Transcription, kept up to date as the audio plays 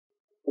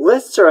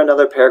Lists are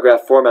another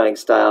paragraph formatting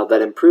style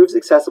that improves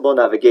accessible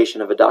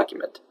navigation of a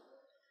document.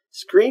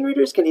 Screen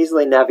readers can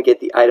easily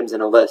navigate the items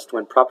in a list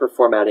when proper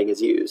formatting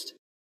is used.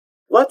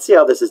 Let's see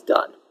how this is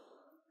done.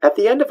 At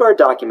the end of our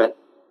document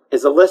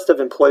is a list of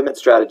employment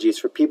strategies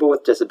for people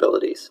with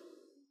disabilities.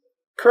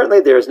 Currently,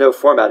 there is no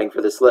formatting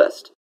for this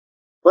list.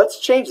 Let's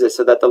change this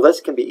so that the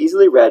list can be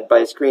easily read by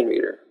a screen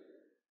reader.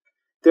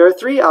 There are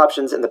three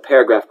options in the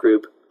paragraph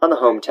group on the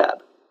Home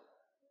tab: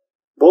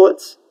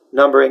 bullets,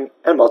 numbering,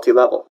 and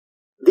multi-level.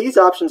 These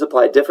options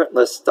apply different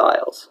list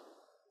styles.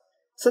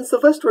 Since the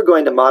list we're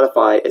going to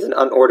modify is an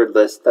unordered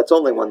list that's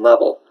only one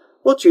level,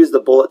 we'll choose the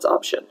bullets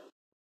option.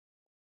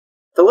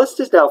 The list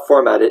is now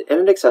formatted in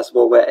an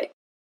accessible way.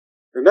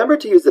 Remember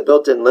to use the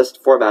built-in list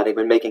formatting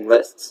when making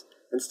lists,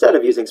 instead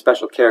of using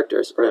special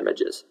characters or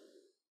images.